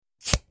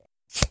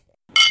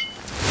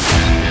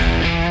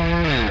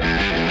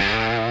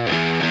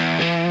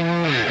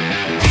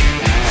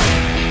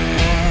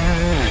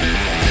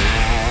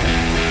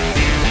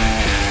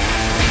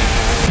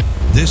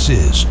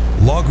This is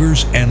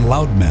Loggers and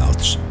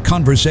Loudmouths,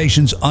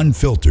 Conversations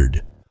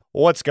Unfiltered.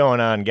 What's going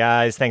on,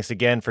 guys? Thanks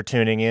again for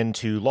tuning in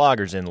to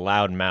Loggers and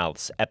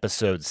Loudmouths,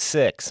 Episode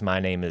 6. My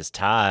name is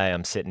Ty.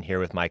 I'm sitting here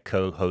with my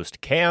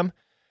co-host, Cam.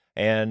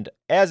 And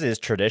as is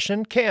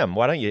tradition, Cam,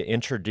 why don't you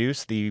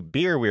introduce the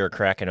beer we are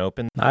cracking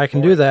open? I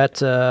can do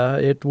that.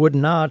 It would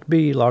not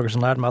be Loggers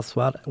and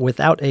Loudmouths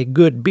without a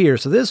good beer.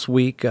 So this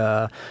week,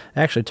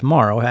 actually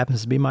tomorrow,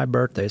 happens to be my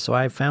birthday. So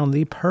I found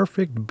the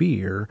perfect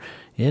beer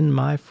in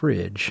my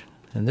fridge.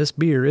 And this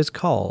beer is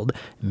called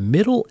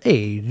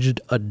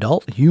Middle-Aged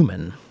Adult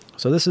Human.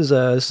 So this is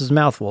a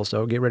mouthful,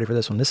 so get ready for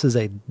this one. This is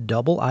a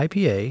double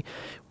IPA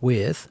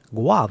with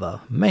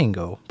guava,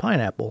 mango,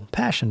 pineapple,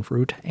 passion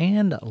fruit,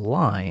 and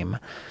lime.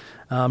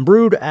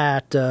 Brewed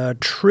at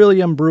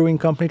Trillium Brewing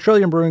Company.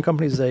 Trillium Brewing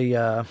Company is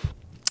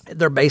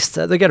they're based,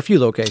 they got a few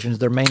locations.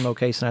 Their main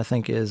location, I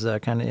think, is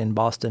kind of in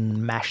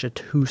Boston,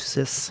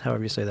 Massachusetts,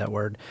 however you say that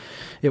word.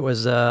 It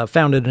was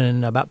founded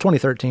in about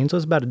 2013, so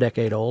it's about a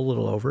decade old, a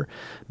little over,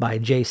 by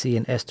J.C.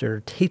 and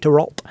Esther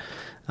Tateralt.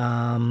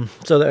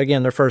 So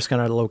again, their first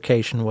kind of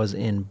location was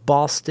in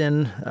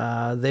Boston.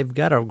 They've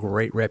got a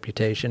great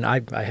reputation.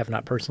 I have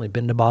not personally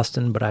been to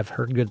Boston, but I've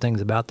heard good things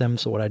about them.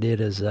 So what I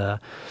did is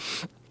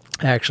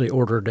I actually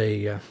ordered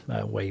a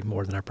way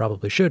more than I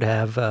probably should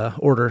have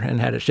order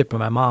and had it shipped to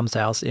my mom's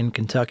house in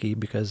Kentucky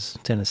because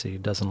Tennessee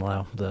doesn't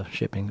allow the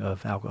shipping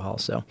of alcohol.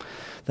 So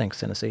thanks,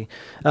 Tennessee.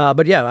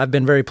 But yeah, I've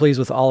been very pleased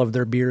with all of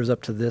their beers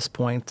up to this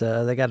point.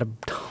 They got a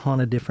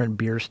ton of different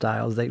beer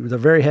styles. They're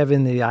very heavy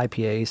in the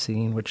IPA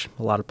scene, which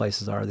a lot of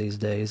places are these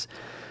days.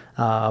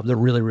 They're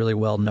really, really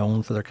well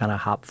known for their kind of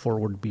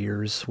hop-forward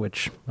beers,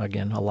 which,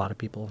 again, a lot of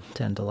people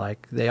tend to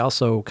like. They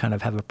also kind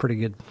of have a pretty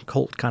good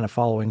cult kind of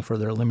following for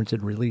their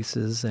limited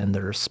releases and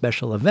their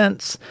special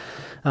events.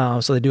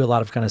 So they do a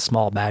lot of kind of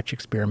small batch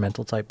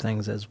experimental type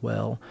things as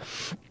well.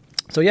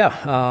 So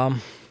yeah,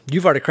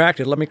 you've already cracked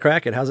it. Let me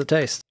crack it. How's it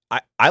taste?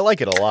 I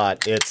like it a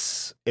lot.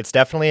 It's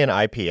definitely an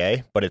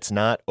IPA, but it's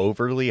not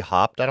overly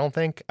hopped, I don't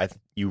think.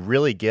 You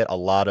really get a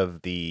lot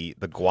of the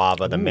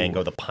guava, the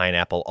mango, the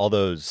pineapple, all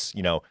those,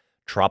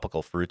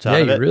 tropical fruits out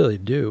of it. Yeah, you really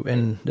do.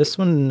 And this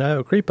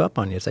one creep up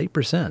on you. It's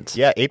 8%.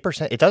 Yeah,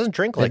 8%. It doesn't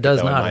drink like it, though,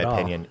 in my all.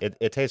 opinion.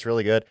 It tastes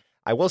really good.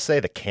 I will say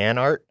the can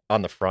art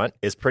on the front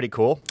is pretty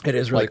cool. It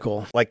is really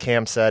cool. Like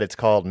Cam said, it's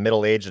called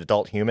Middle-Aged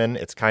Adult Human.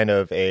 It's kind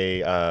of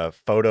a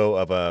photo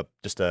of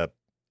just a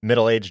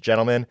middle-aged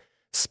gentleman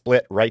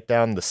split right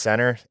down the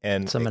center.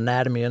 And some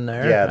anatomy in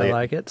there. Yeah, I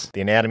like it.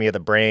 The anatomy of the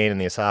brain and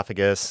the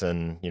esophagus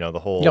and, the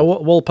whole Yeah,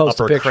 we'll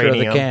post a picture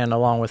cranium of the can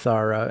along with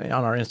our on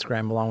our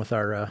Instagram, along with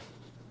our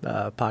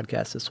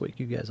podcast this week.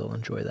 You guys will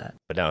enjoy that.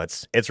 But no,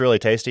 it's really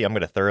tasty. I'm going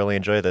to thoroughly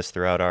enjoy this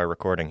throughout our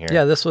recording here.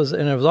 Yeah, it was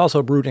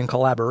also brewed in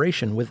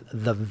collaboration with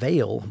the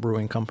Vale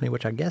Brewing Company,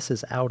 which I guess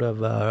is out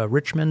of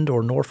Richmond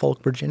or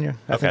Norfolk, Virginia.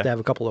 I think they have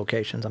a couple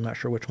locations. I'm not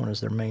sure which one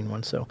is their main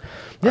one. So,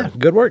 yeah,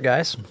 good work,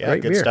 guys. Yeah,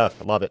 great good beer.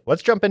 stuff. I love it.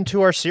 Let's jump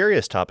into our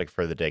serious topic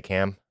for the day,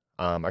 Cam.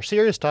 Our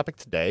serious topic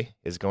today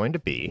is going to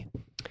be,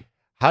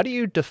 how do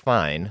you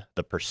define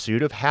the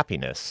pursuit of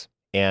happiness,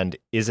 and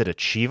is it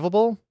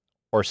achievable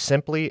or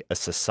simply a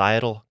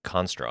societal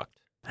construct?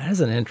 That is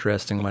an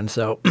interesting one.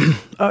 So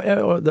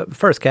the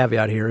first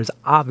caveat here is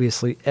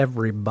obviously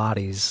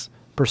everybody's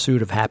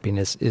pursuit of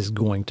happiness is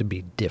going to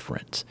be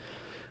different.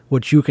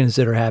 What you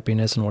consider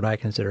happiness and what I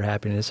consider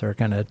happiness are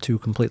kind of two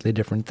completely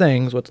different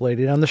things. What the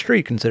lady down the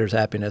street considers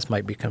happiness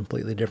might be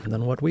completely different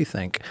than what we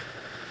think.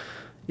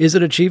 Is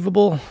it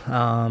achievable?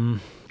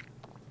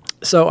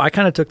 So I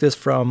kind of took this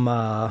from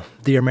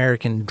the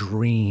American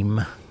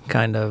dream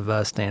kind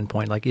of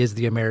standpoint. Like, is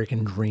the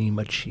American dream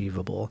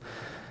achievable?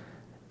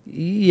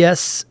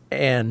 Yes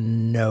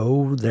and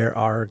no. There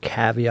are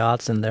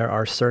caveats and there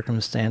are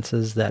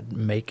circumstances that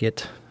make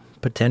it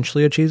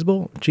potentially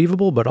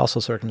achievable, but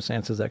also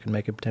circumstances that can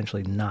make it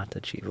potentially not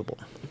achievable.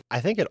 I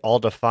think it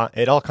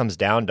all comes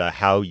down to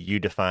how you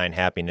define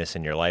happiness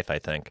in your life, I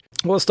think.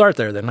 Well, let's start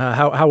there then.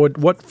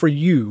 What for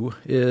you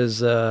is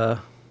the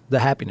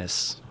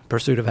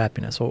pursuit of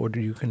happiness? What would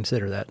you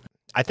consider that?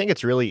 I think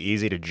it's really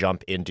easy to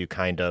jump into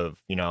kind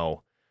of,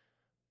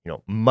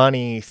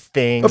 money,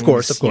 things. Of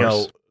course.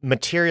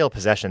 Material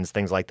possessions,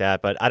 things like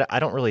that. But I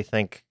don't really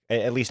think,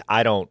 at least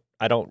I don't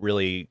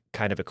really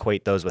kind of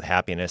equate those with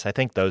happiness. I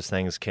think those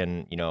things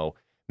can,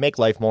 make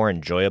life more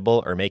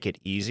enjoyable or make it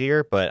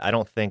easier. But I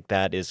don't think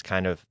that is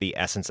kind of the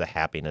essence of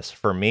happiness.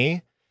 For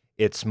me,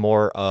 it's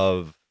more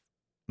of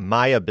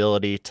my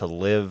ability to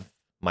live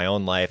my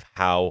own life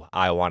how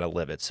I want to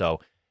live it. So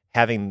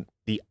having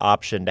the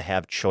option to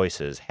have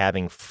choices,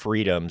 having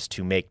freedoms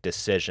to make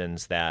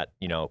decisions that,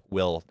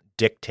 will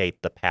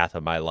dictate the path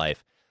of my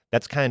life.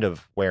 That's kind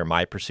of where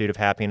my pursuit of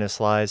happiness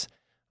lies.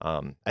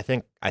 I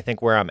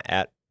think where I'm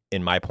at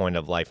in my point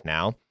of life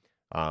now,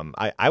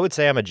 I would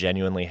say I'm a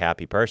genuinely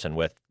happy person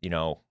with,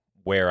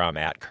 where I'm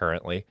at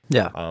currently.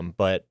 Yeah.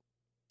 But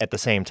at the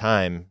same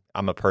time,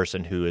 I'm a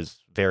person who is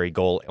very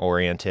goal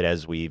oriented,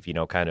 as we've,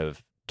 kind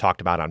of talked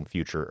about on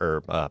future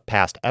or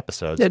past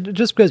episodes. Yeah,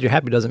 just because you're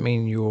happy doesn't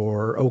mean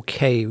you're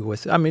okay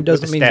with. I mean, it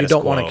doesn't mean you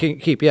don't want to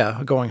keep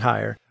going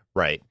higher.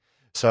 Right.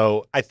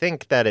 So I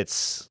think that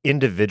it's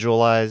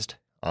individualized.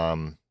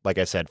 Like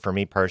I said, for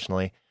me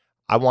personally,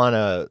 I want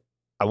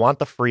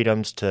the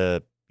freedoms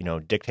to,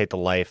 dictate the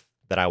life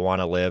that I want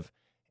to live.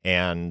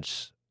 And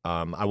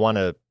I want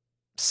to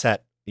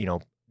set,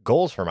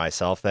 goals for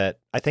myself that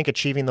I think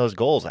achieving those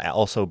goals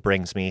also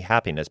brings me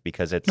happiness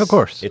because Of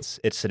course.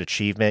 it's an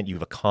achievement.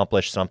 You've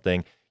accomplished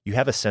something. You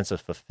have a sense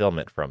of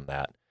fulfillment from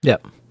that.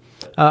 Yep.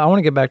 I want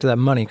to get back to that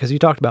money because you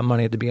talked about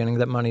money at the beginning.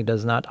 That money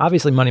does not.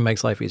 Obviously, money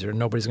makes life easier.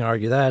 Nobody's going to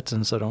argue that,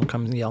 and so don't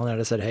come yelling at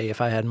us that, hey,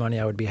 if I had money,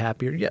 I would be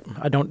happier. Yeah,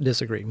 I don't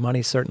disagree.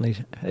 Money certainly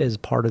is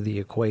part of the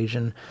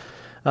equation.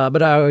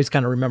 But I always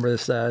kind of remember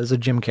this as a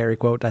Jim Carrey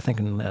quote, I think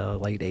in the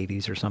late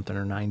 80s or something,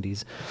 or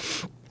 90s,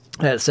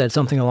 that said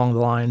something along the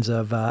lines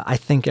of, I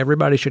think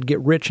everybody should get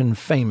rich and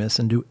famous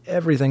and do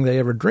everything they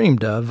ever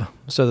dreamed of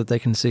so that they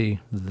can see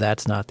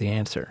that's not the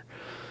answer.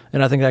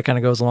 And I think that kind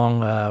of goes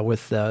along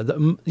with,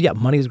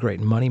 money is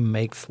great. Money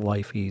makes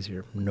life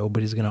easier.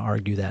 Nobody's going to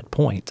argue that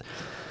point.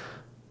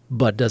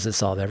 But does it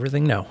solve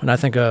everything? No. And I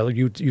think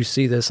you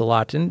see this a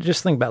lot. And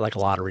just think about like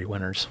lottery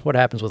winners. What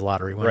happens with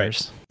lottery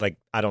winners? Right. Like,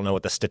 I don't know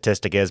what the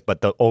statistic is,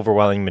 but the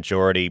overwhelming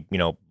majority,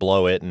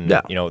 blow it and,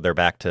 they're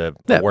back to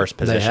the worst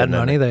position. They had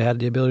money. They had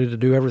the ability to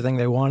do everything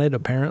they wanted,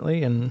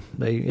 apparently, and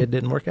it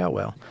didn't work out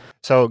well.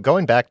 So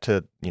going back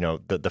to,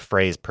 the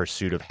phrase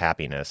pursuit of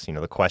happiness,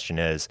 the question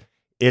is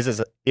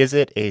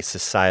it a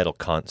societal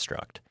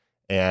construct?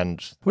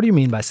 And what do you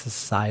mean by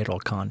societal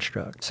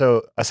construct?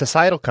 So a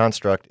societal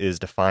construct is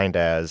defined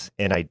as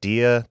an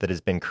idea that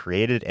has been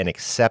created and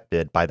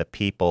accepted by the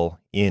people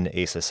in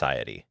a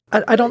society.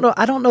 I don't know.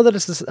 I don't know that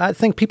it's. I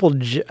think people.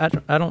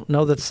 I don't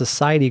know that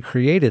society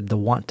created the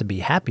want to be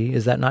happy.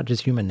 Is that not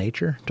just human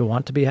nature to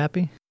want to be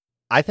happy?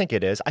 I think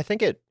it is. I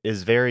think it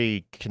is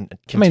very contingent.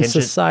 I mean,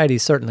 society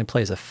certainly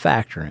plays a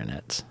factor in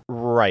it.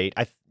 Right.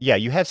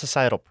 You have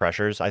societal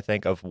pressures, I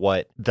think, of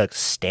what the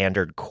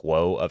standard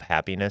quo of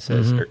happiness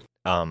is.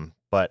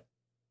 But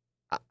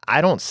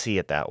I don't see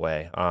it that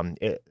way.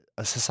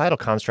 A societal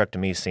construct to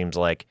me seems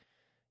like,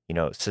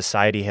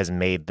 society has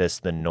made this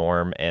the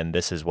norm and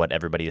this is what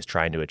everybody is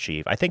trying to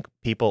achieve. I think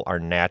people are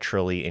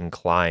naturally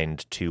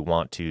inclined to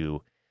want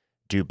to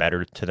do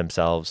better to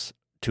themselves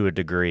to a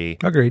degree.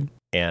 Agreed.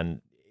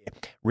 And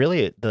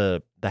really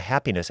the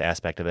happiness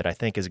aspect of it, I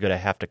think, is going to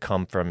have to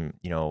come from,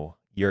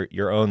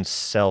 your own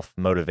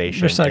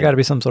self-motivation. There's got to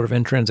be some sort of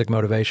intrinsic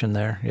motivation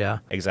there. Yeah.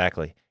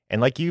 Exactly. And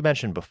like you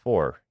mentioned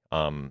before,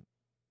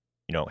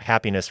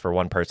 happiness for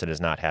one person is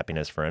not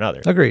happiness for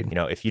another. Agreed.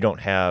 If you don't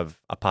have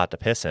a pot to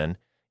piss in,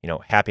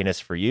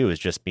 happiness for you is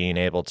just being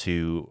able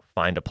to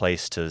find a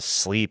place to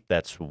sleep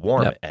that's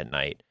warm at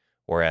night.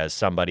 Whereas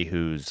somebody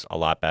who's a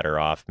lot better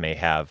off may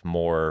have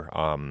more,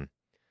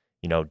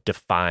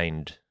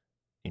 defined,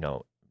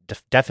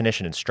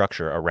 definition and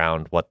structure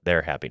around what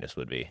their happiness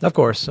would be. Of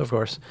course.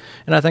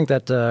 And I think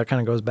that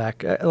kind of goes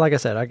back, like I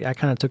said, I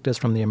kind of took this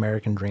from the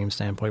American dream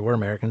standpoint. We're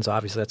Americans,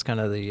 obviously. That's kind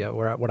of the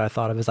what I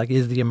thought of is like,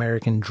 is the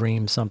American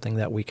dream something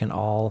that we can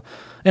all,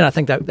 and I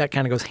think that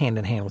kind of goes hand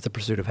in hand with the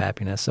pursuit of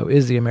happiness. So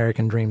is the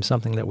American dream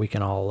something that we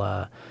can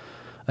all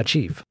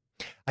achieve?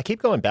 I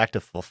keep going back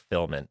to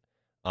fulfillment.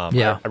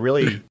 I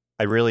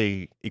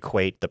really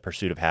equate the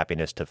pursuit of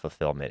happiness to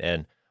fulfillment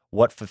and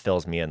what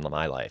fulfills me in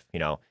my life.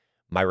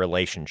 My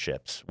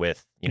relationships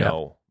with,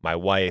 my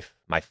wife,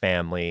 my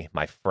family,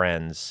 my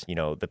friends,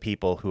 the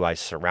people who I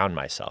surround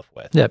myself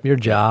with. Yep, your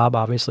job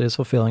obviously is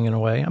fulfilling in a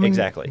way. I mean,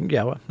 exactly.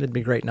 Yeah, well, it'd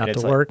be great not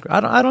to work.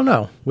 I don't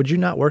know. Would you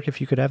not work if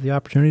you could have the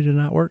opportunity to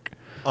not work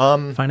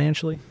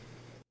financially?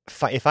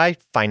 If I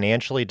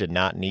financially did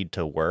not need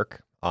to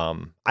work,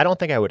 I don't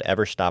think I would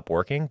ever stop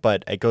working,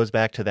 but it goes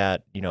back to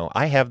that,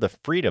 I have the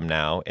freedom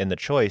now and the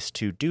choice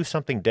to do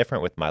something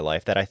different with my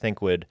life that I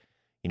think would,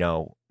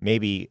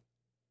 maybe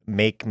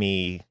make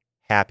me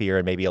happier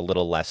and maybe a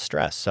little less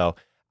stressed. So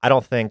I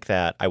don't think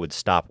that I would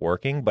stop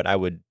working, but I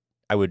would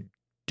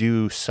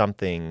do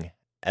something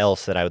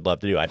else that I would love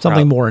to do.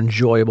 Something more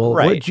enjoyable.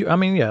 Right.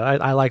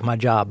 I like my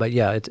job, but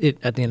yeah, it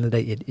at the end of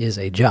the day, it is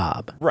a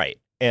job. Right.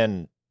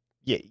 And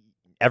yeah,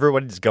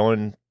 everyone's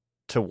going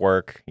to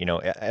work,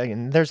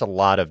 and there's a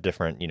lot of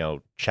different,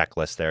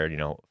 checklists there,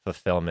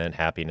 fulfillment,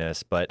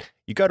 happiness, but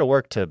you go to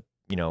work to,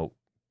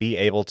 be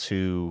able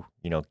to,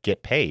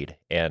 get paid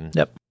and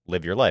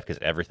live your life because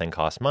everything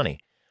costs money.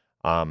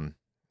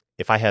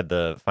 If I had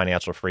the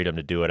financial freedom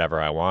to do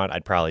whatever I want,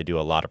 I'd probably do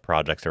a lot of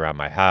projects around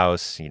my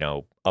house,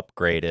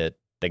 upgrade it,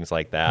 things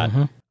like that.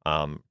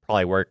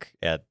 Probably work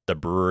at the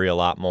brewery a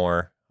lot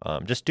more.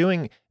 Just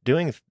doing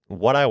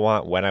what I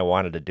want when I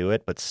wanted to do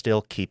it, but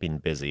still keeping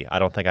busy. I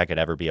don't think I could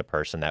ever be a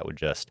person that would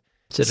just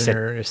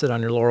sit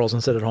on your laurels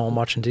and sit at home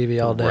watching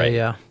TV all day. Right.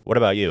 Yeah. What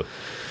about you?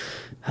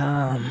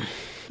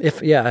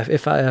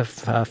 If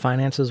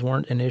finances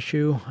weren't an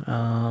issue,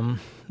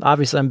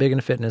 obviously I'm big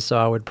into fitness, so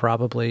I would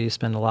probably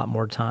spend a lot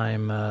more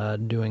time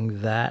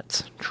doing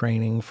that,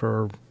 training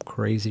for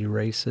crazy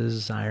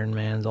races,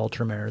 Ironmans,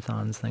 ultra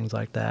marathons, things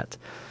like that.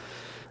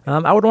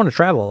 I would want to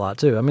travel a lot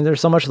too. I mean,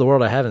 there's so much of the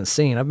world I haven't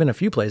seen. I've been a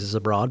few places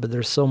abroad, but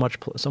there's so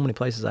many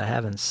places I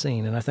haven't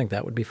seen, and I think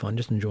that would be fun,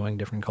 just enjoying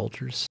different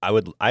cultures.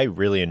 I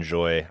really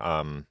enjoy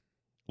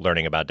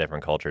learning about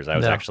different cultures. I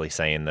was actually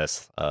saying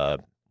this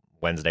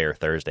Wednesday or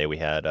Thursday. We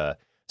had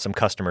some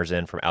customers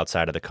in from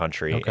outside of the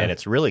country, and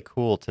it's really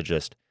cool to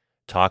just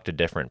talk to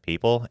different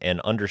people and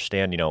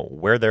understand,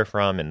 where they're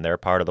from in their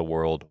part of the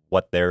world,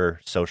 what their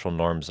social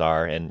norms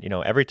are. And,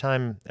 every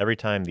time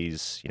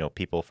these,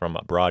 people from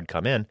abroad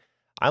come in,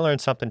 I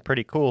learned something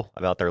pretty cool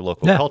about their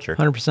local culture.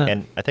 100%.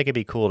 And I think it'd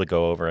be cool to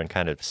go over and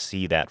kind of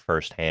see that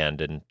firsthand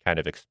and kind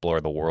of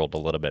explore the world a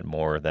little bit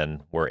more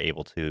than we're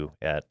able to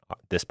at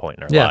this point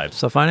in our lives.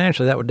 So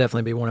financially, that would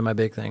definitely be one of my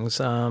big things.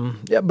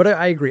 But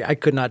I agree. I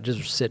could not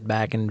just sit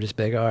back and just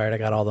be like, all right, I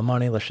got all the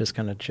money. Let's just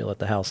kind of chill at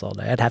the house all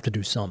day. I'd have to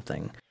do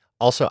something.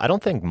 Also, I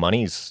don't think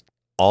money's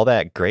all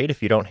that great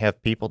if you don't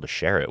have people to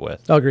share it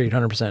with. Agreed,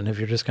 100%. If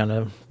you're just kind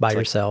of by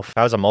yourself. If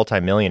I was a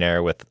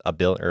multimillionaire with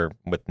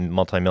with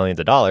multi-millions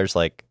of dollars,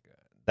 like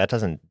that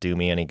doesn't do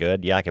me any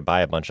good. Yeah, I could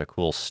buy a bunch of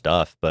cool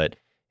stuff, but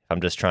if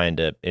I'm just trying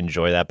to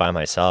enjoy that by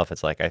myself,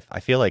 it's like I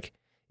feel like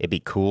it'd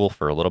be cool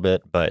for a little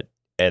bit, but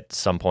at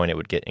some point it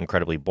would get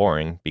incredibly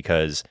boring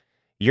because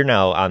you're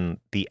now on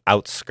the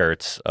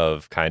outskirts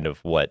of kind of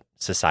what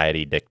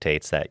society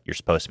dictates that you're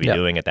supposed to be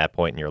doing at that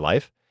point in your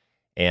life.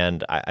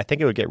 And I think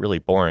it would get really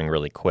boring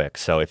really quick.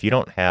 So if you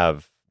don't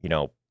have,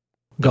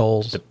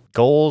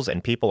 goals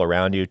and people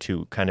around you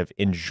to kind of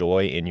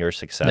enjoy in your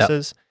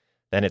successes,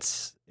 then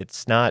it's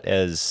not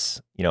as,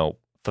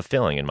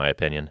 fulfilling in my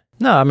opinion.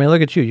 No, I mean,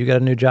 look at you. You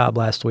got a new job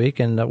last week,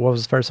 and what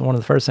was one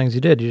of the first things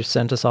you did? You just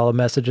sent us all a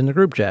message in the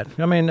group chat.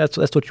 I mean, that's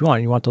what you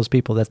want. You want those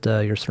people that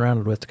you're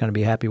surrounded with to kind of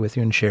be happy with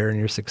you and share in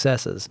your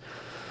successes.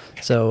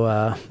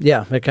 So,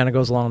 it kind of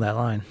goes along that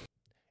line.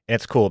 And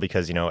it's cool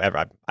because,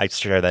 I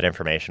share that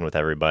information with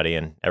everybody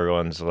and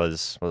everyone's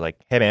was like,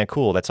 hey, man,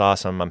 cool. That's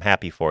awesome. I'm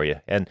happy for you.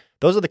 And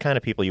those are the kind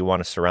of people you want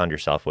to surround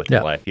yourself with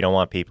in life. You don't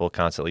want people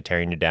constantly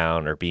tearing you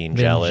down or being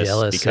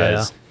jealous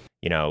because,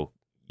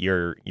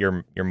 you're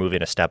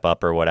moving a step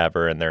up or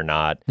whatever and they're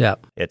not. Yeah.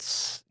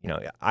 It's,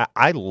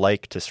 I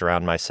like to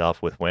surround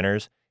myself with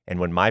winners.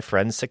 And when my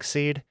friends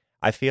succeed,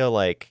 I feel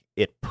like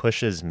it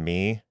pushes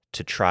me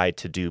to try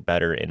to do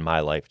better in my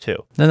life too.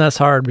 And that's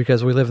hard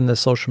because we live in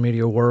this social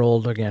media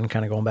world, again,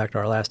 kind of going back to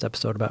our last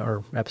episode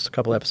a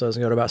couple episodes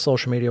ago about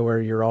social media where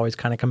you're always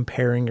kind of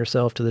comparing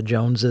yourself to the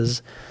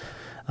Joneses.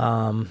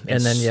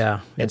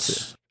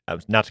 It's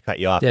not to cut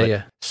you off,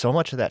 but so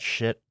much of that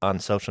shit on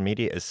social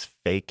media is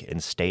fake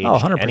and staged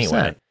 100%.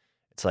 Anyway.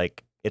 It's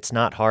like, it's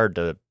not hard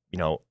to,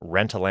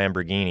 rent a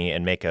Lamborghini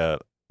and make a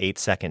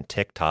 8-second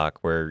TikTok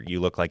where you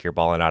look like you're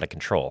balling out of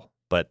control.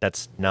 But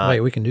that's not... Wait,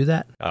 we can do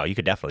that? Oh, you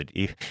could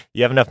definitely...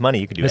 You have enough money,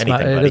 you could do anything,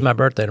 It buddy. is my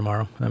birthday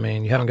tomorrow. I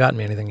mean, you haven't gotten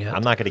me anything yet.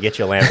 I'm not going to get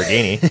you a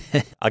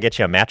Lamborghini. I'll get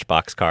you a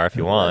Matchbox car if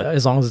you want.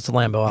 As long as it's a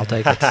Lambo, I'll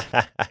take it.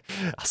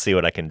 I'll see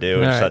what I can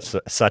do in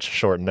such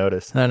short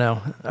notice. I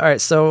know. All right,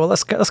 so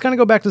let's kind of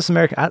go back to this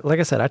American... like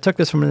I said, I took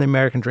this from an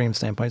American dream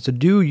standpoint. So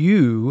do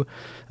you...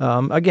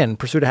 again,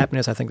 pursuit of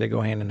happiness, I think they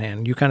go hand in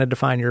hand. You kind of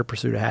define your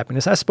pursuit of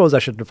happiness. I suppose I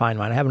should define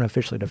mine. I haven't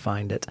officially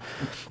defined it.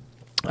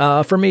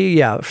 For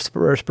me,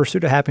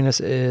 pursuit of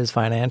happiness is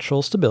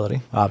financial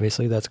stability.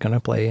 Obviously, that's going to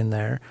play in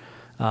there.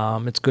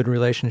 It's good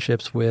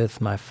relationships with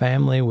my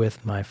family,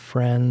 with my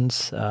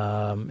friends.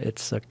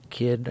 It's a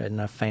kid and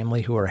a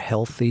family who are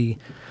healthy.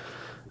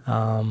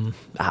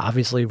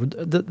 Obviously,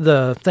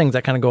 the things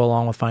that kind of go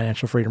along with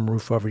financial freedom: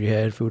 roof over your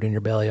head, food in your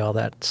belly, all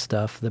that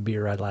stuff. The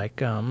beer I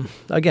like.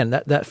 Again,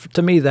 that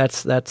to me,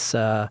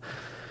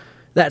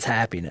 that's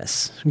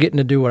happiness. Getting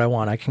to do what I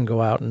want. I can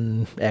go out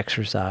and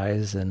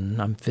exercise,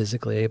 and I'm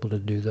physically able to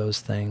do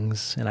those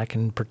things, and I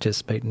can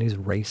participate in these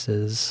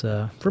races.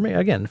 For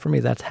me,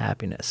 that's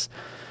happiness.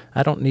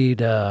 I don't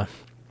need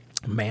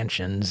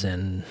mansions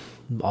and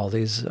all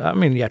these. I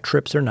mean,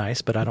 trips are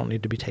nice, but I don't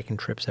need to be taking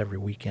trips every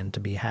weekend to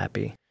be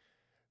happy.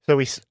 So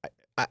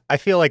I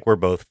feel like we're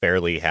both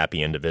fairly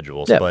happy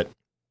individuals, but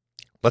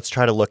let's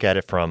try to look at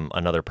it from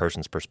another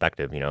person's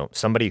perspective.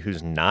 Somebody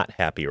who's not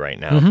happy right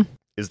now. Mm-hmm.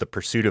 Is the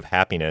pursuit of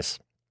happiness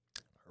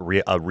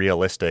a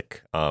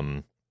realistic,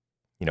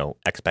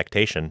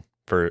 expectation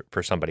for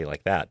somebody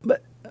like that?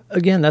 But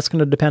again, that's going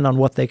to depend on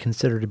what they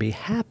consider to be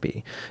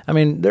happy. I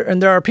mean,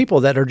 there are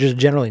people that are just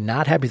generally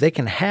not happy. They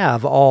can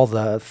have all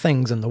the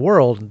things in the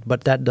world,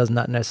 but that does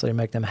not necessarily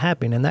make them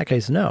happy. And in that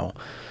case, no.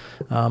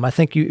 I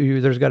think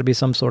there's got to be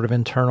some sort of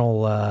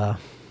internal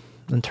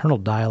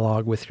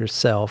dialogue with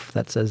yourself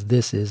that says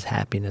this is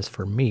happiness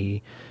for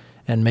me.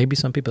 And maybe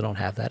some people don't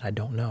have that. I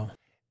don't know.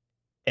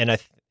 And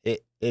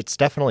it's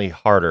definitely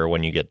harder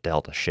when you get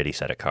dealt a shitty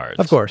set of cards.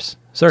 Of course.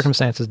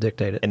 Circumstances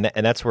dictate it. And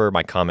that's where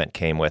my comment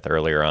came with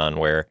earlier on,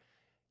 where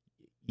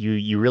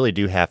you really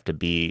do have to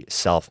be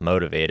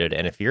self-motivated.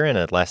 And if you're in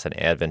a less than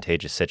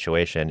advantageous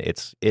situation,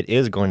 it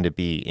is going to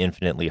be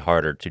infinitely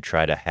harder to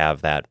try to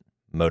have that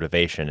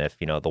motivation if,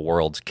 the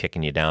world's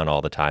kicking you down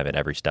all the time at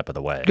every step of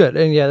the way. Good.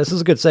 And yeah, this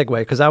is a good segue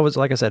because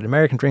like I said,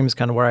 American Dream is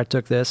kind of where I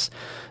took this.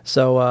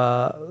 So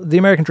the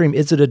American Dream,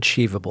 is it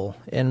achievable?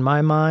 In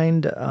my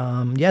mind,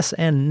 yes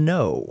and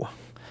no.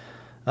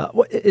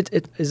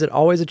 Is it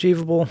always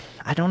achievable?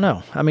 I don't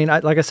know. I mean,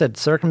 like I said,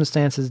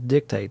 circumstances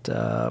dictate.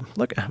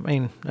 Look, I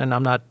mean, and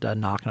I'm not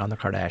knocking on the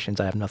Kardashians.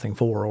 I have nothing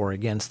for or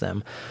against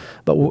them.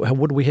 But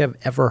would we have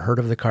ever heard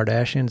of the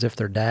Kardashians if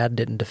their dad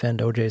didn't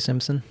defend O.J.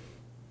 Simpson?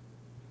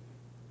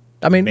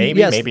 I mean, maybe,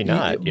 yes, maybe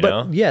not.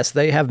 But yes,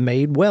 they have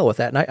made well with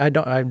that, and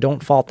I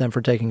don't fault them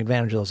for taking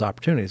advantage of those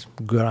opportunities.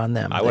 Good on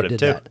them. I would have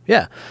too. That.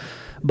 Yeah,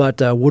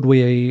 but would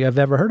we have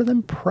ever heard of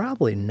them?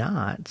 Probably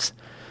not.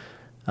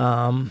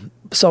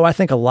 So I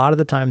think a lot of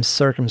the time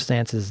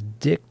circumstances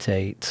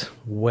dictate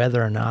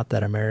whether or not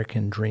that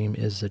American dream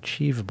is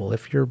achievable.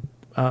 If you're,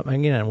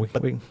 again,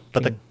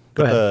 but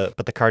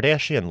the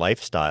Kardashian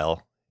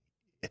lifestyle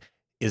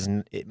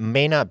it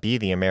may not be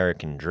the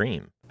American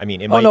dream. I mean,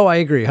 no, I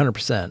agree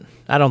 100%.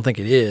 I don't think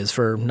it is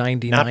for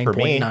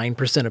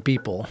 99.9% of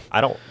people.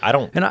 I don't.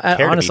 And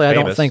honestly, I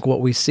don't think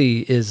what we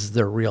see is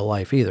their real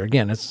life either.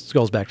 Again, it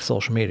goes back to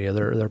social media.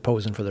 They're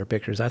posing for their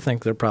pictures. I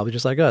think they're probably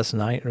just like us,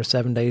 9 or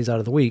 7 days out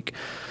of the week,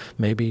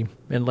 maybe.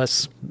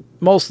 Unless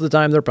most of the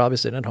time they're probably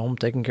sitting at home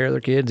taking care of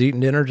their kids, eating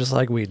dinner just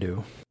like we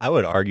do. I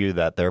would argue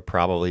that they're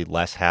probably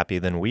less happy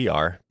than we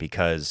are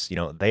because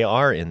they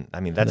are in. I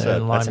mean, that's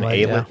an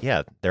A-list.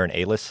 Yeah, they're an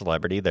A-list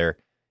celebrity. They're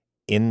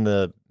in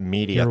the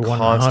media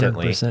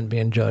constantly. 100%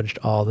 being judged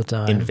all the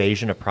time.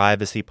 Invasion of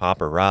privacy,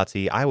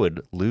 paparazzi. I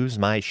would lose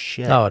my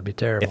shit. Oh, it'd be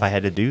terrible. If I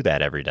had to do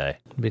that every day.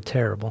 It'd be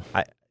terrible.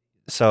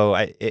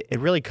 It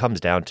really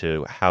comes down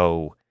to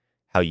how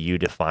you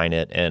define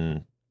it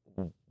and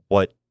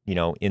what,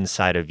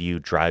 inside of you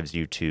drives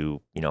you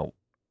to,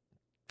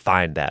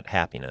 find that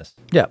happiness.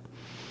 Yeah.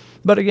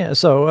 But again,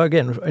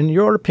 in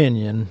your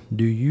opinion,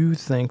 do you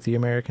think the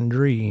American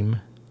dream...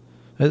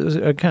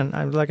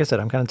 like I said,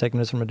 I'm kind of taking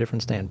this from a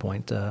different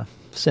standpoint,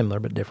 similar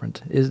but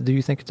different. Do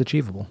you think it's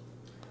achievable?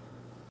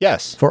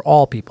 Yes. For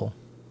all people?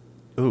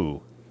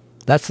 Ooh.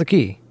 That's the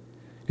key.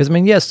 Because,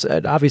 yes,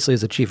 it obviously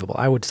is achievable.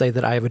 I would say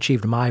that I have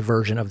achieved my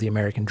version of the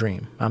American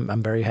dream.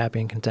 I'm very happy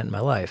and content in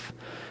my life.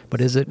 But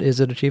is it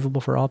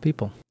achievable for all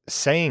people?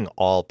 Saying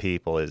all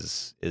people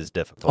is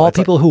difficult. All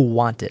people who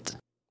want it.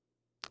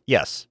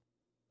 Yes.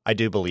 I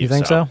do believe so. You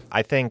think so?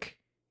 I think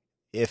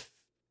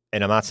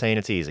and I'm not saying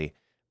it's easy,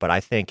 but I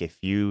think if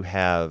you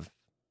have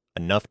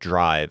enough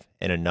drive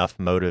and enough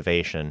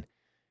motivation,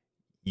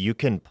 you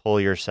can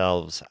pull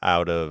yourselves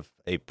out of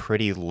a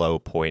pretty low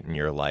point in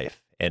your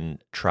life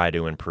and try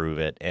to improve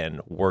it and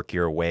work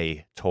your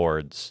way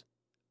towards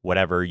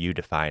whatever you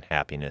define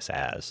happiness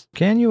as.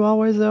 Can you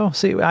always, though?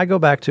 See, I go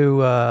back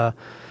to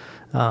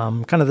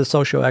kind of the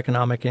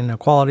socioeconomic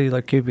inequality,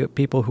 like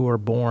people who are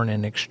born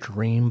in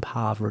extreme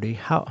poverty.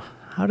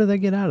 How do they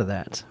get out of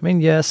that?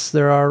 Yes,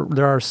 there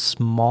are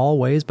small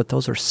ways, but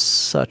those are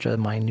such a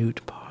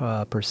minute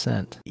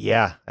percent.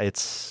 Yeah,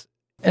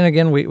 And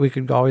again, we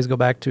could always go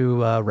back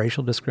to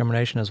racial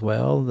discrimination as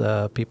well.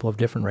 The people of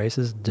different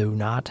races do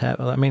not have...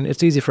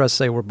 it's easy for us to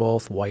say we're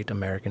both white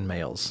American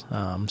males,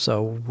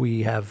 so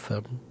we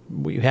have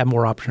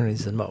more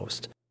opportunities than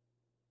most.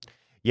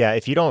 Yeah,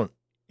 if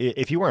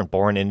you weren't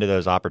born into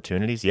those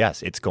opportunities,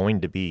 yes, it's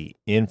going to be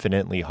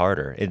infinitely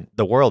harder.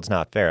 The world's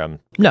not fair.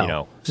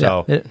 No.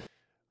 So... Yeah,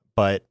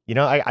 but,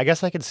 I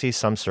guess I could see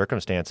some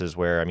circumstances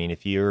where,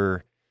 if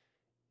you're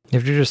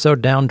just so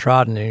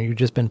downtrodden and you've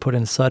just been put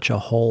in such a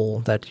hole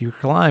that you're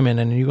climbing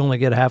and you only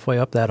get halfway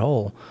up that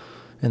hole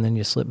and then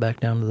you slip back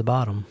down to the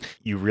bottom.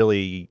 You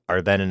really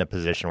are then in a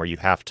position where you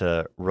have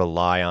to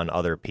rely on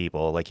other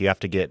people. Like you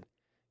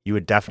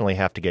would definitely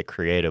have to get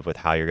creative with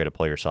how you're going to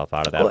pull yourself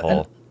out of that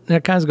hole. And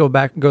it kind of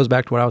goes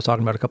back to what I was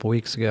talking about a couple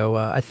weeks ago.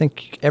 I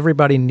think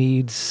everybody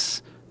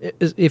needs...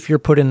 If you're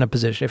put in a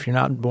position, if you're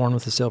not born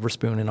with a silver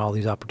spoon and all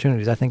these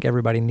opportunities, I think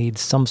everybody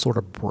needs some sort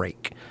of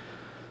break.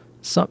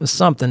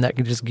 Something that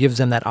just gives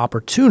them that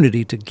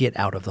opportunity to get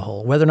out of the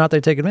hole. Whether or not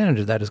they take advantage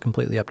of that is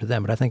completely up to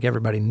them, but I think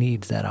everybody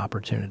needs that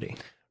opportunity.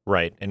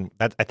 Right, and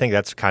I think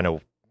that's kind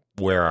of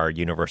where our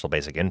universal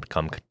basic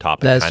income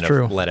topic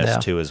led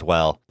us to as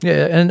well.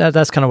 Yeah, and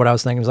that's kind of what I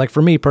was thinking. It's like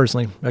for me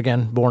personally,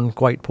 again, born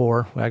quite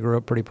poor. I grew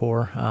up pretty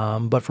poor.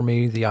 But for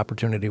me, the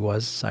opportunity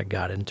was I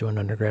got into an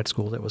undergrad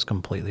school that was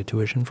completely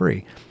tuition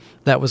free.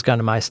 That was kind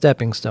of my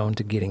stepping stone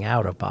to getting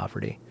out of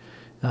poverty.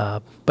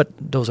 But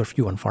those are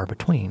few and far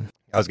between.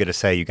 I was going to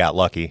say you got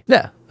lucky.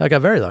 Yeah, I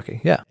got very lucky.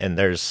 Yeah, and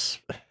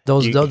there's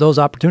those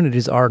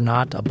opportunities are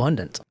not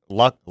abundant.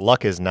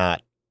 Luck is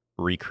not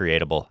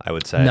recreatable, I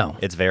would say. No.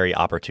 It's very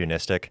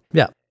opportunistic.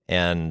 Yeah.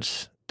 And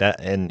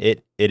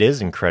it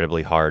is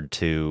incredibly hard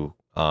to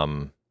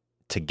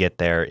get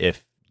there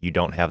if you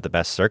don't have the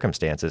best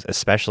circumstances,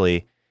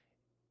 especially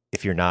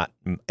if you're not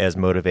as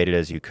motivated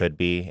as you could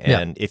be.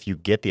 And if you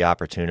get the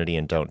opportunity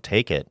and don't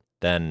take it,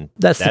 then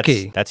that's the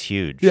key. That's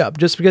huge. Yeah,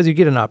 just because you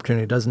get an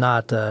opportunity does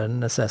not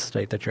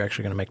necessitate that you're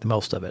actually going to make the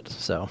most of it.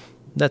 So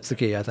that's the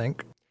key, I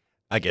think.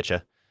 I get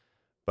you.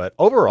 But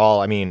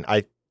overall,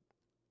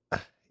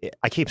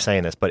 I keep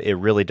saying this, but it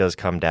really does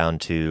come down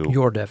to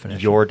Your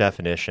definition. Your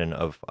definition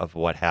of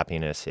what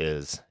happiness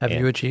is. Have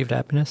you achieved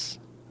happiness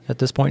at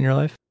this point in your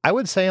life? I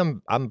would say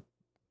I'm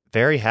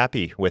very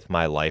happy with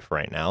my life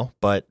right now,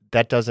 but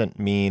that doesn't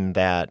mean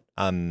that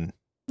No,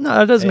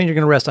 it doesn't mean you're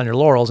going to rest on your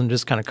laurels and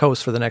just kind of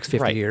coast for the next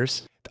 50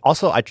 years.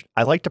 Also,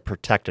 I like to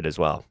protect it as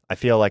well. I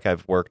feel like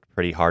I've worked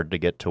pretty hard to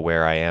get to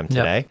where I am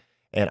today. Yep.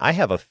 And I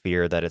have a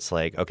fear that it's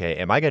like, okay,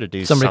 am I going to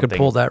do something? Somebody could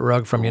pull that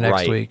rug from you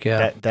next week.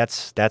 Yeah,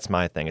 that's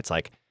my thing. It's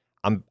like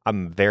I'm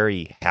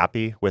very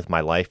happy with my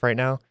life right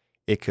now.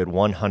 It could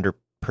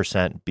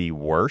 100% be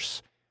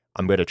worse.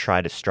 I'm going to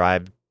try to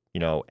strive,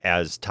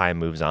 as time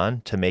moves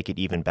on, to make it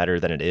even better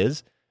than it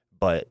is.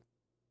 But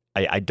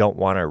I don't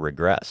want to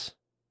regress.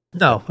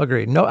 No,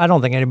 agreed. No, I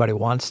don't think anybody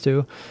wants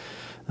to.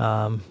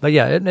 But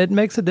yeah, it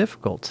makes it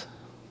difficult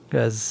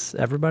because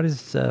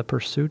everybody's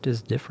pursuit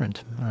is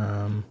different.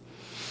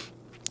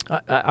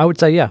 I would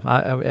say,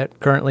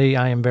 currently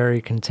I am very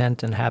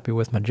content and happy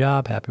with my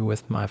job, happy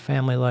with my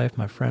family life,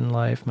 my friend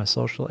life, my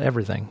social,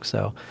 everything.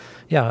 So,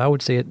 yeah, I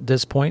would say at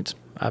this point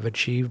I've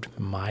achieved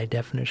my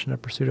definition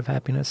of pursuit of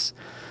happiness.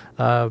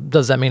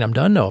 Does that mean I'm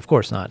done? No, of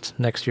course not.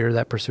 Next year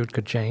that pursuit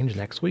could change.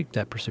 Next week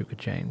that pursuit could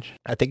change.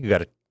 I think you got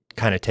to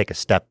kind of take a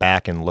step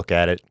back and look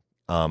at it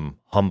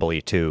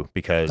humbly too,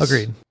 because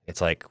Agreed.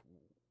 It's like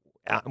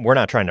we're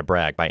not trying to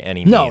brag by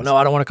any means. No,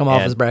 I don't want to come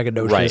off as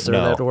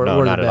braggadocious or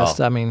we're the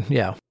best. I mean,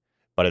 yeah.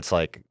 But it's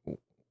like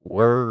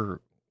we're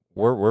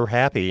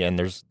happy, and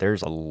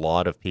there's a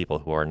lot of people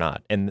who are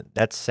not, and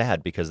that's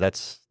sad because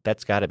that's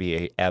got to be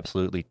a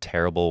absolutely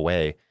terrible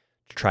way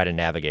to try to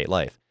navigate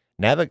life.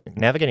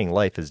 Navigating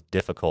life is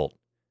difficult,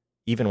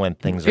 even when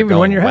things are going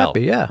when you're well.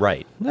 Happy, yeah,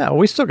 right. Yeah,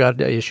 we still got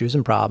issues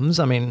and problems.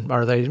 I mean,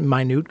 are they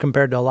minute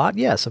compared to a lot?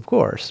 Yes, of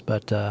course,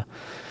 but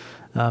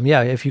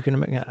if you can,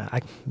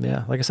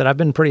 like I said, I've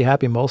been pretty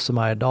happy most of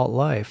my adult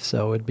life,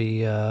 so it'd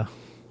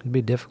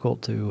be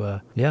difficult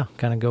to,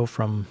 kind of go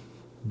from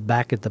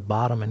back at the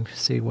bottom and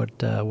see what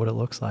it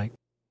looks like.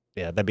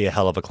 Yeah, that'd be a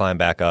hell of a climb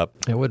back up.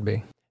 It would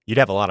be. You'd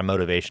have a lot of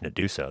motivation to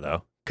do so,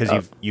 though,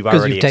 because you've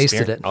already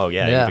tasted it. Oh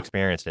yeah, you've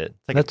experienced it.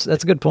 That's a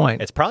good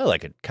point. It's probably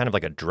like kind of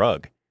like a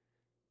drug.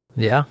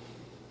 Yeah,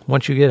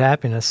 once you get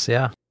happiness,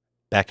 yeah.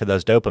 Back to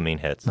those dopamine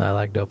hits. I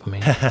like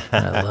dopamine.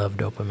 I love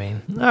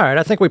dopamine. All right,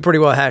 I think we pretty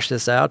well hashed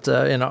this out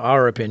in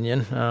our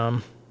opinion.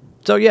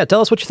 So yeah,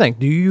 tell us what you think.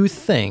 Do you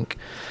think?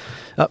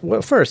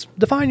 Well, first,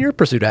 define your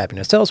pursuit of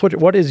happiness. Tell us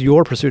what is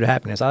your pursuit of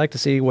happiness. I like to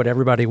see what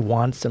everybody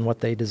wants and what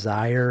they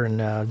desire.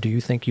 And do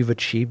you think you've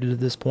achieved it at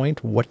this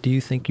point? What do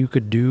you think you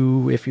could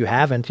do if you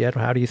haven't yet?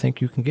 How do you think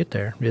you can get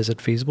there? Is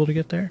it feasible to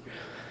get there?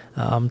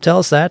 Tell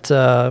us that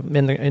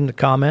in the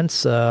comments.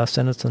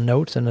 Send us a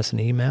note. Send us an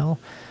email.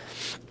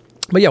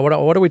 But yeah,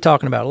 what are we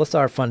talking about? Let's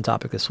start our fun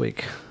topic this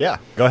week. Yeah,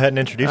 go ahead and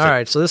introduce it. All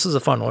right, so this is a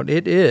fun one.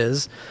 It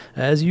is,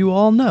 as you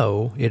all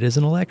know, it is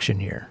an election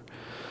year.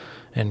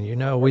 And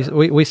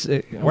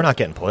we're not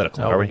getting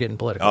political, are we? We're getting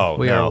political. Oh,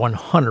 we are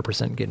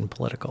 100% getting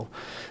political.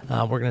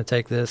 We're going to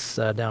take this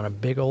down a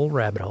big old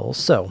rabbit hole.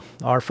 So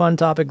our fun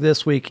topic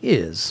this week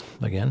is,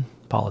 again,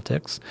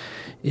 politics.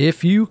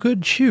 If you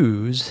could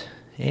choose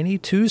any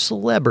two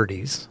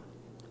celebrities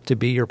to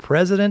be your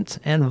president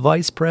and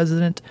vice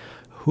president,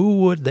 who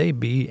would they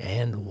be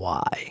and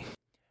why?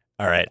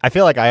 All right. I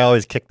feel like I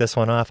always kick this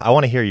one off. I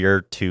want to hear your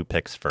two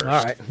picks first.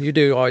 All right. You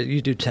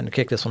do tend to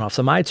kick this one off.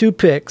 So my two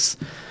picks...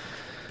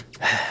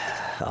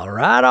 All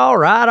right.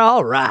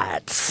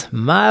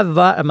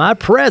 My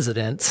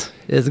president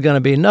is going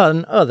to be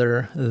none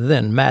other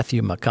than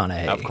Matthew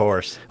McConaughey. Of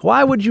course.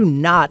 Why would you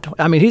not?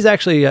 I mean, he's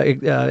actually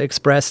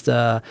expressed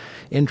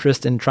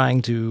interest in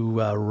trying to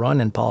run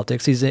in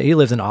politics. He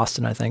lives in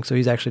Austin, I think, so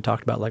he's actually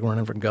talked about like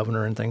running for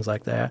governor and things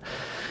like that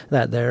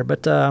there.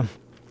 But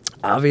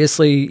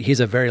obviously, he's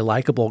a very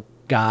likable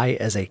guy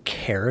as a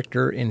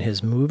character in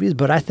his movies,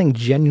 but I think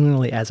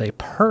genuinely as a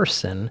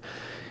person,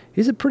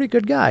 he's a pretty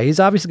good guy.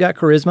 He's obviously got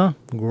charisma,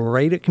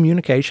 great at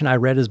communication. I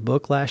read his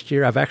book last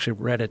year. I've actually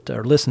read it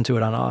or listened to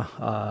it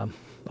on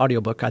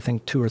audiobook, I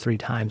think 2 or 3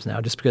 times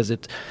now, just because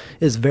it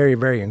is very,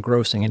 very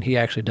engrossing, and he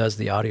actually does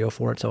the audio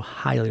for it, so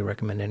highly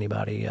recommend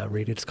anybody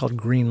read it. It's called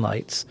Green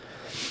Lights.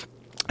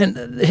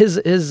 And his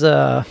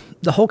the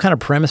whole kind of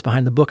premise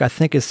behind the book, I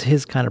think, is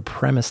his kind of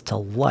premise to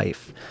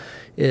life.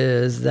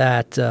 Is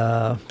that,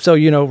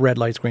 red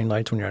lights, green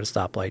lights when you're at a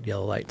stoplight,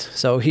 yellow lights.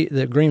 So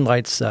the green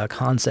lights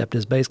concept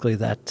is basically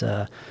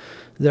that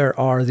there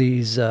are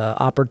these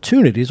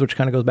opportunities, which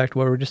kind of goes back to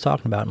what we were just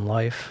talking about in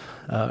life,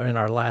 in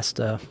our last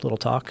little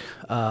talk.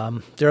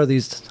 There are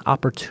these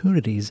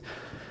opportunities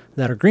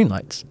that are green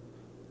lights.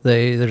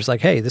 They're just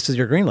like, hey, this is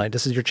your green light.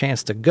 This is your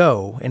chance to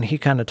go. And he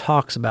kind of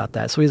talks about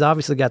that. So he's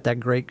obviously got that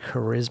great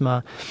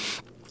charisma.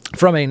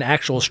 From an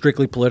actual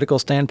strictly political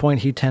standpoint,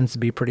 he tends to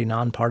be pretty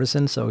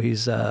nonpartisan. So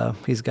he's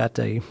got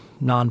a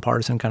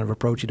nonpartisan kind of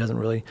approach. He doesn't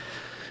really,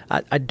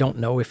 I don't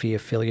know if he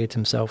affiliates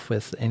himself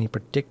with any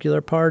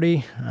particular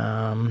party.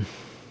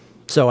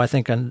 So I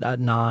think a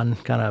non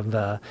kind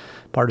of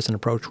partisan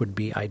approach would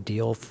be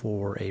ideal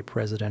for a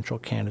presidential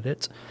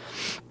candidate.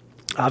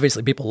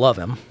 Obviously, people love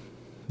him.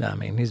 I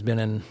mean, he's been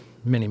in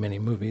many, many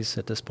movies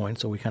at this point,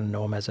 so we kind of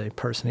know him as a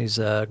person. He's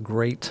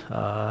great.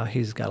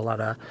 He's got a lot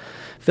of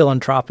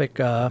philanthropic.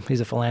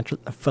 He's a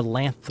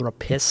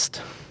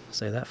philanthropist.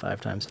 Say that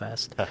 5 times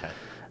fast.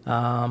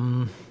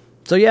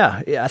 So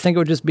yeah, I think it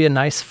would just be a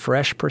nice,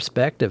 fresh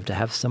perspective to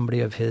have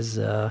somebody of his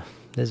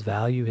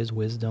value, his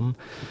wisdom,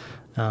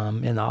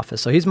 in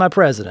office. So he's my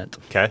president.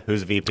 Okay,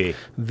 who's VP?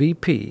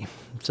 VP.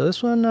 So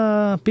this one,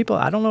 I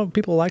don't know if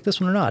people like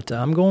this one or not.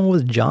 I'm going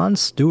with Jon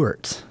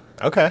Stewart.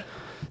 Okay.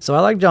 So I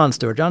like Jon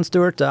Stewart. Jon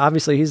Stewart,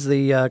 obviously, he's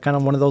the kind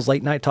of one of those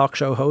late night talk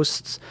show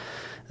hosts.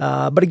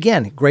 But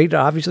again, great,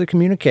 obviously,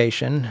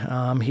 communication.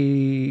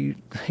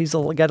 He's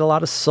got a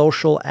lot of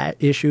social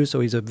issues, so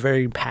he's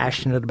very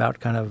passionate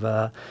about kind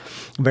of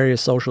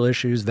various social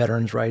issues,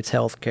 veterans' rights,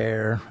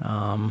 healthcare,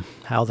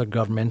 how the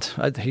government.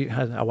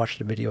 I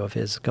watched a video of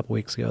his a couple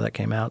weeks ago that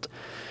came out,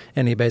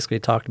 and he basically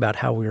talked about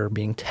how we were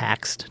being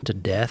taxed to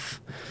death.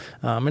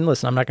 And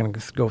listen, I'm not going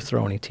to go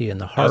throw any tea in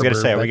the harbor. I was going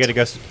to say, are we going to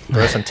go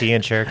throw some tea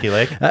in Cherokee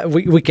Lake?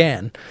 We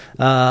can.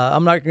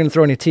 I'm not going to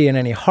throw any tea in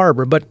any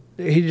harbor, but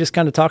he just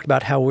kind of talked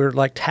about how we're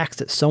like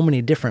taxed at so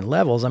many different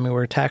levels. I mean,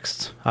 we're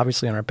taxed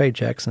obviously on our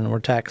paychecks, and we're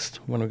taxed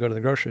when we go to the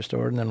grocery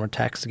store, and then we're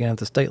taxed again at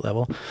the state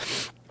level.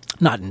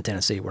 Not in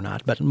Tennessee, we're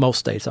not, but most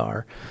states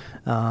are.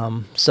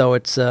 So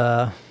it's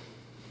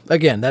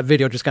again, that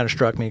video just kind of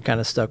struck me, kind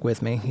of stuck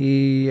with me.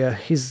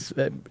 He's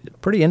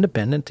pretty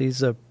independent.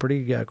 He's a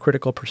pretty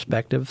critical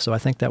perspective, so I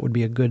think that would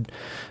be a good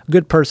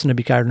person to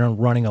be kind of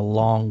running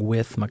along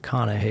with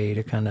McConaughey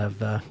to kind of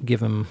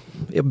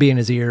be in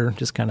his ear,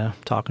 just kind of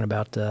talking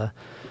about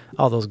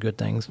all those good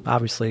things.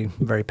 Obviously,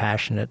 very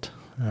passionate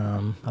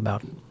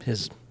about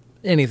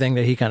anything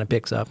that he kind of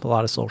picks up, a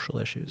lot of social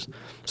issues.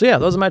 So yeah,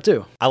 those are my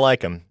two. I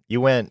like him.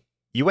 You went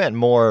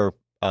more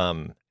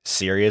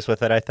serious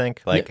with it, I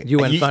think. Like you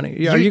went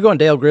funny. Are you going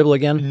Dale Gribble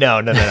again?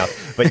 No.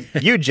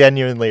 But you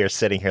genuinely are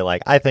sitting here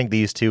like, I think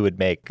these two would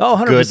make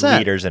good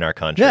leaders in our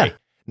country.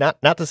 Yeah.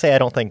 Not to say I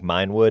don't think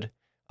mine would,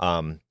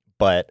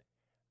 but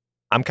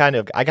I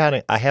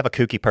have a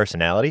kooky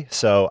personality,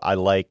 so I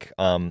like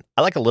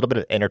a little bit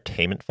of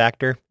entertainment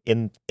factor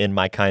in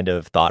my kind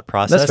of thought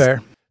process. That's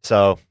fair.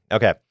 So,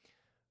 okay.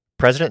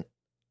 President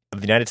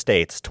of the United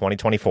States,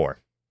 2024.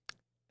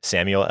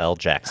 Samuel L.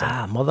 Jackson.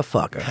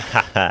 Motherfucker.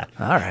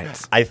 All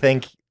right. I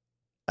think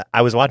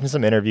I was watching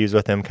some interviews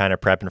with him, kind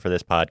of prepping for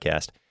this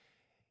podcast.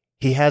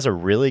 He has a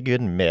really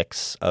good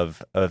mix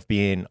of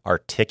being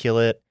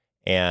articulate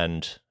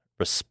and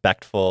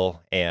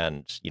respectful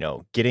and,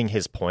 getting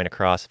his point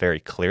across very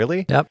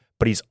clearly. Yep.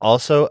 But he's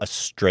also a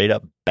straight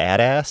up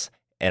badass,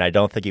 and I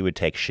don't think he would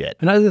take shit.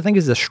 And I think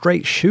he's a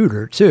straight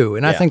shooter, too.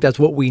 And I think that's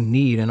what we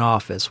need in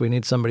office. We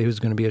need somebody who's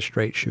going to be a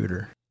straight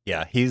shooter.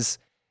 Yeah,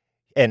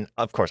 and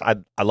of course, I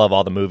love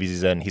all the movies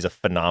he's in. He's a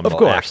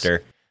phenomenal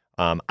actor.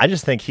 I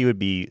just think he would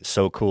be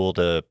so cool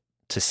to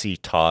see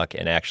talk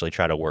and actually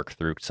try to work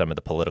through some of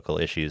the political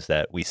issues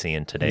that we see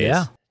in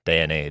today's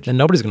day and age. And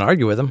nobody's going to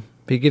argue with him.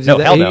 He gives you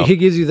that. He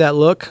gives you that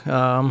look,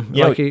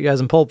 like he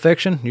has in Pulp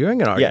Fiction. You ain't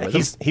going to argue with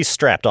him. He's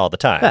strapped all the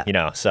time.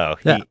 So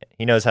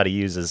he knows how to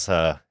use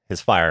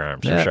his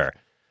firearms for sure.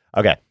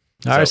 Okay.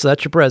 All right. So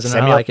that's your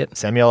president. I like it.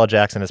 Samuel L.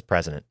 Jackson is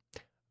president.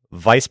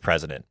 Vice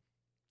president.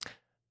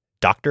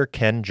 Dr.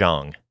 Ken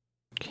Jeong.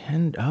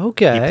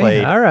 Okay, he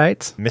played all right.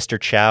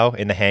 Mr. Chow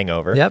in The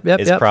Hangover. Yep.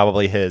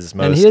 Probably his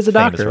most. And he is a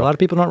doctor. Role. A lot of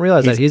people don't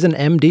realize that he's an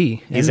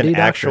MD. He's MD an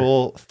doctor.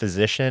 actual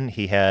physician.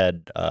 He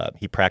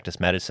practiced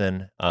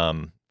medicine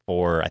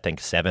for I think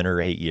 7 or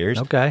 8 years.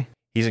 Okay.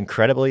 He's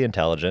incredibly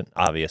intelligent.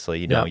 Obviously,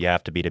 you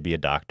have to be a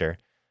doctor.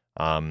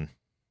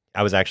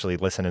 I was actually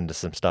listening to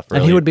some stuff.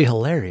 And he would be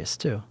hilarious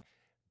too.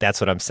 That's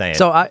what I'm saying.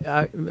 So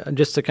I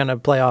just to kind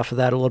of play off of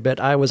that a little bit,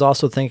 I was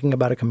also thinking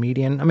about a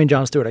comedian. I mean,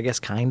 Jon Stewart, I guess,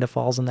 kind of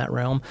falls in that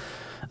realm.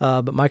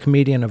 But my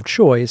comedian of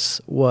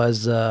choice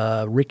was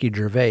Ricky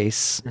Gervais.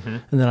 Mm-hmm.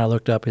 And then I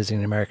looked up, is he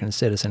an American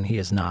citizen? He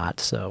is not.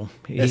 So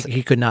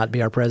he could not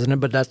be our president.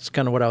 But that's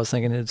kind of what I was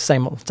thinking. It's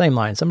same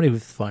line. Somebody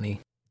who's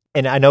funny.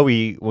 And I know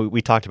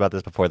we talked about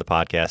this before the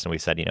podcast, and we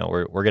said,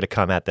 we're going to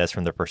come at this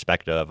from the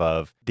perspective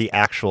of the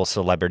actual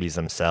celebrities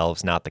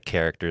themselves, not the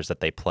characters that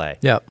they play.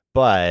 Yeah.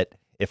 But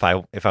if I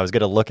was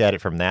going to look at it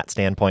from that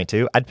standpoint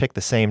too, I'd pick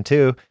the same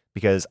too,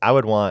 because I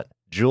would want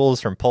Jules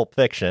from Pulp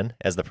Fiction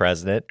as the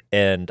president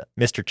and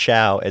Mr.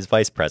 Chow as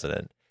vice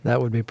president. That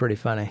would be pretty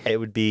funny. It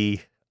would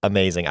be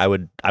amazing. I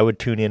would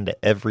tune into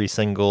every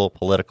single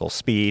political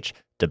speech,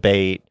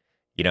 debate,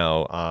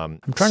 I'm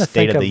trying to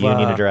State think of the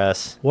Union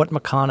address. What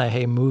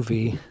McConaughey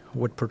movie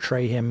would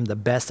portray him the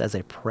best as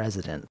a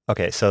president?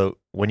 Okay, so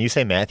when you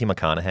say Matthew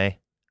McConaughey,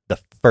 the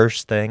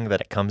first thing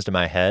that comes to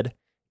my head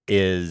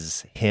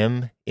is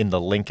him in the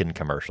Lincoln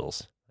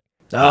commercials.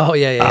 Oh,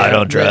 yeah. I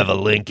don't drive a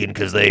Lincoln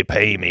because they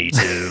pay me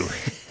to.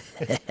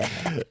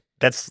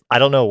 I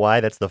don't know why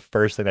that's the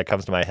first thing that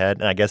comes to my head,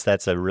 and I guess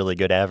that's a really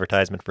good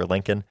advertisement for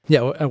Lincoln.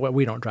 Yeah,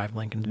 we don't drive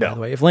Lincolns, by the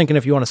way. If Lincoln,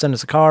 if you want to send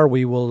us a car,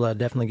 we will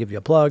definitely give you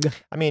a plug.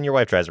 I mean, your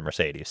wife drives a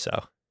Mercedes,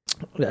 so.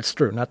 That's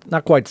true.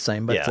 Not quite the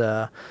same, but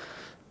I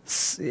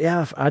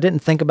didn't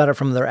think about it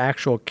from their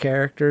actual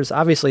characters.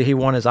 Obviously, he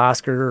won his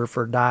Oscar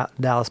for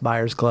Dallas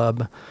Buyers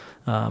Club.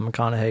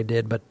 McConaughey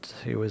did, but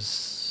he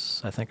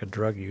was, I think, a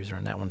drug user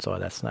in that one. So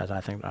that's not.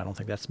 I don't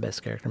think that's the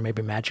best character.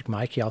 Maybe Magic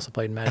Mike. He also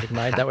played Magic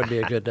Mike. That would be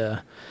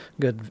a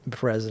good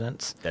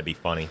president. That'd be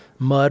funny.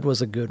 Mud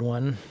was a good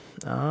one.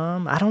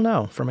 I don't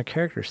know from a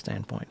character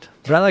standpoint,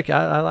 but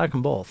I like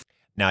them both.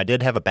 Now I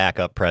did have a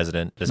backup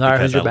president. Just All right,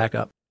 because who's your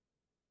backup?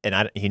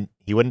 And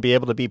he wouldn't be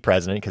able to be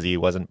president because he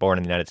wasn't born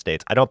in the United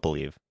States. I don't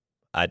believe.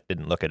 I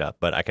didn't look it up,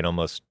 but I'm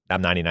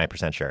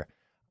 99% sure.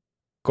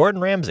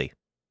 Gordon Ramsay.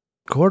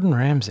 Gordon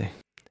Ramsay.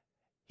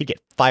 He'd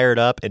get fired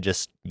up and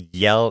just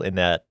yell in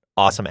that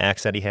awesome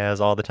accent he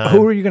has all the time.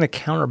 Who are you going to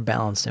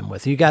counterbalance him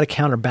with? You got to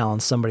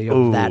counterbalance somebody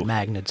of that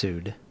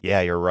magnitude.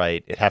 Yeah, you're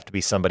right. It'd have to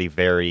be somebody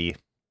very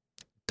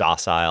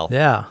docile.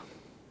 Yeah.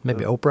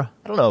 Maybe Oprah?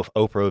 I don't know if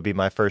Oprah would be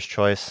my first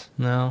choice.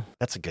 No.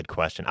 That's a good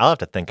question. I'll have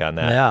to think on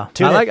that.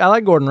 Yeah. I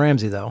like Gordon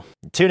Ramsay, though.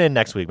 Tune in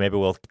next week. Maybe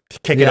we'll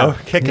kick it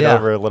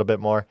over a little bit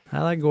more.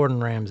 I like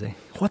Gordon Ramsay.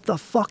 What the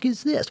fuck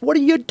is this? What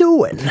are you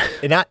doing?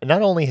 And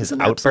not only his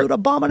absolute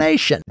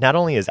abomination. Not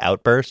only his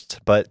outbursts,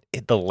 but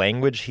the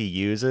language he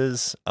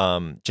uses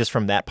just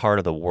from that part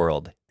of the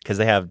world. Because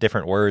they have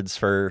different words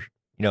for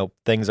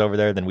things over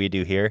there than we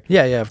do here.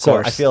 Yeah, of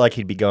course. I feel like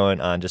he'd be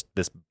going on just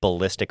this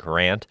ballistic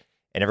rant.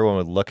 And everyone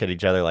would look at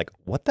each other like,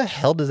 what the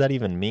hell does that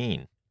even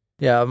mean?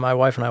 Yeah, my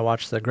wife and I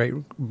watch the Great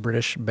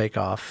British Bake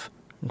Off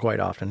quite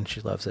often. She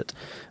loves it.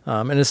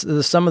 And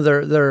some of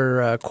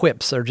their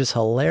quips are just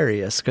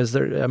hilarious because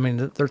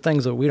they're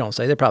things that we don't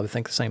say. They probably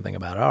think the same thing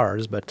about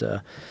ours, but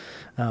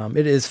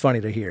it is funny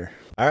to hear.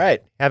 All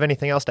right. Have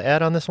anything else to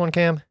add on this one,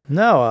 Cam?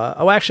 No.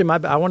 Actually,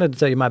 I wanted to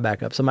tell you my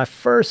backup. So my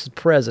first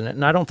president,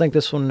 and I don't think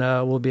this one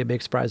will be a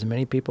big surprise to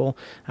many people.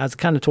 I was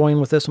kind of toying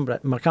with this one,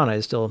 but McConaughey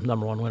is still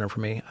number one winner for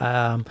me.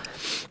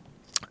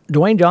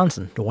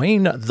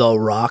 Dwayne The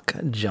Rock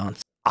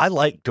Johnson.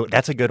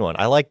 That's a good one.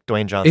 I like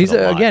Dwayne Johnson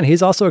a lot. Again,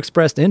 he's also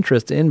expressed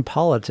interest in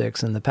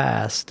politics in the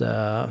past.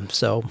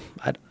 So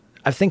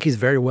I think he's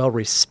very well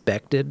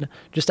respected,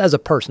 just as a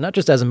person, not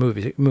just as a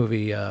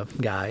movie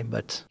guy.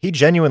 But he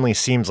genuinely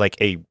seems like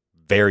a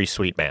very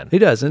sweet man. He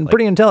does, and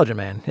pretty intelligent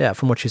man. Yeah,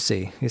 from what you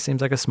see, he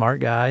seems like a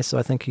smart guy. So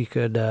I think he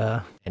could.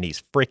 And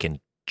he's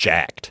freaking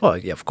jacked. Oh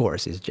yeah, of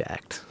course he's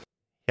jacked.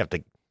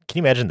 Can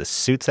you imagine the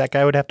suits that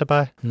guy would have to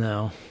buy?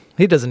 No,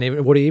 he doesn't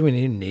even. Would he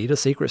even need a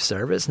Secret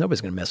Service?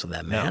 Nobody's gonna mess with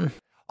that man. No.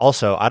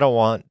 Also, I don't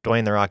want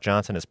Dwayne "The Rock"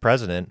 Johnson as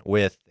president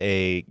with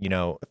a,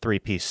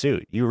 three-piece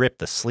suit. You rip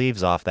the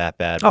sleeves off that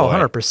bad boy. Oh,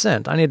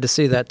 100%. I need to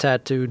see that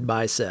tattooed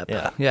bicep.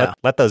 Yeah.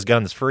 Let those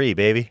guns free,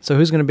 baby.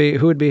 So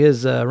who would be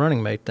his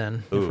running mate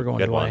then if we're going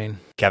good Dwayne? One.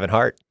 Kevin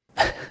Hart.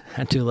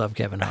 I do love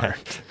Kevin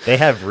Hart. They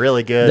have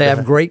really good... They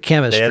have great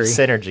chemistry. They have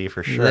synergy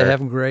for sure. They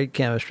have great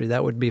chemistry.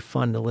 That would be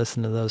fun to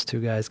listen to those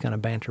two guys kind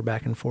of banter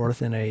back and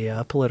forth in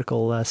a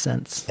political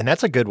sense. And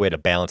that's a good way to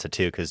balance it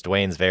too, because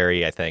Dwayne's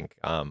very, I think,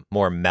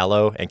 more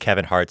mellow, and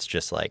Kevin Hart's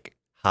just like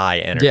high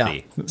energy.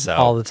 Yeah, so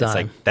all the time. It's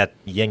like that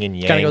yin and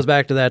yang. Kind of goes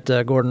back to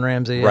that Gordon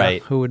Ramsay.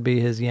 Right. Who would be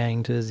his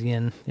yang to his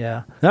yin.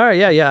 Yeah. All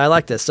right. Yeah. I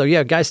like this. So,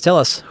 yeah, guys, tell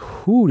us,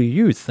 who do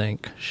you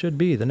think should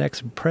be the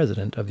next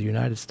president of the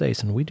United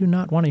States? And we do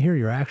not want to hear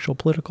your actual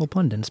political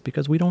pundits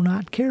because we do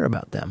not care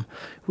about them.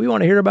 We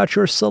want to hear about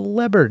your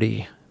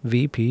celebrity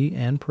VP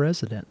and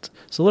president.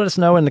 So let us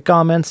know in the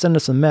comments. Send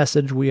us a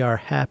message. We are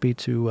happy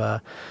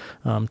to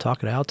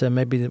talk it out. And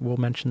maybe we'll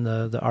mention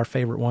our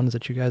favorite ones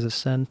that you guys have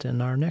sent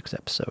in our next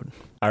episode.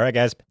 All right,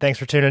 guys. Thanks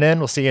for tuning in.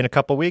 We'll see you in a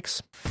couple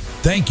weeks.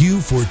 Thank you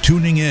for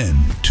tuning in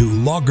to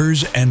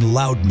Loggers and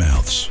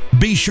Loudmouths.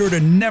 Be sure to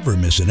never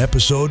miss an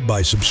episode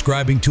by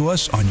subscribing to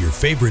us on your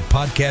favorite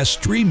podcast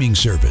streaming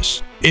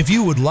service. If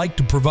you would like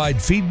to provide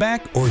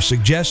feedback or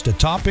suggest a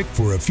topic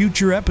for a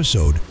future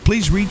episode,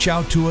 please reach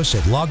out to us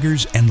at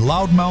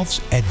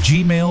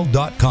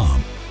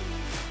loggersandloudmouths@gmail.com.